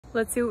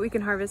Let's see what we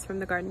can harvest from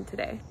the garden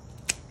today.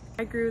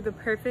 I grew the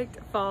perfect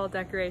fall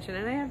decoration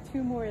and I have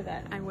 2 more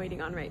that I'm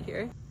waiting on right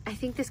here. I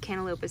think this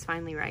cantaloupe is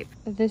finally ripe.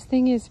 This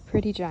thing is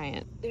pretty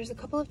giant. There's a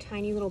couple of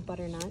tiny little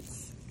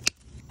butternuts,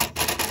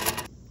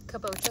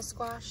 kabocha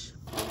squash,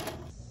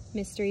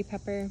 mystery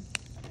pepper,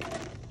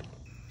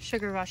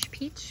 sugar rush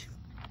peach,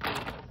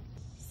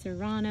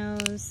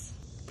 serranos,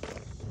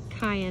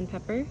 cayenne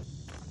pepper,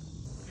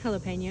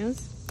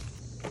 jalapenos,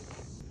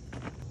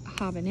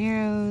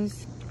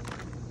 habaneros,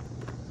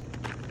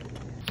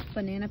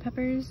 banana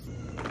peppers,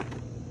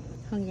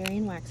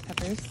 Hungarian wax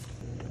peppers,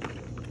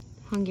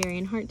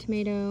 Hungarian heart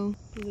tomato,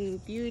 blue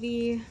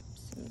beauty,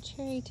 some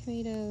cherry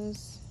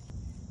tomatoes.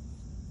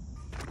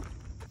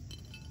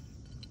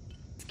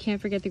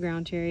 Can't forget the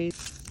ground cherries.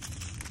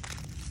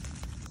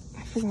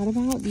 I forgot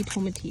about the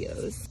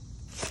tomatillos.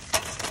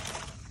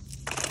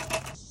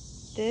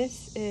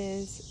 This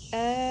is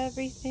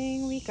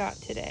everything we got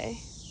today.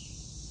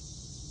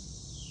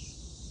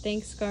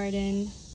 Thanks, garden.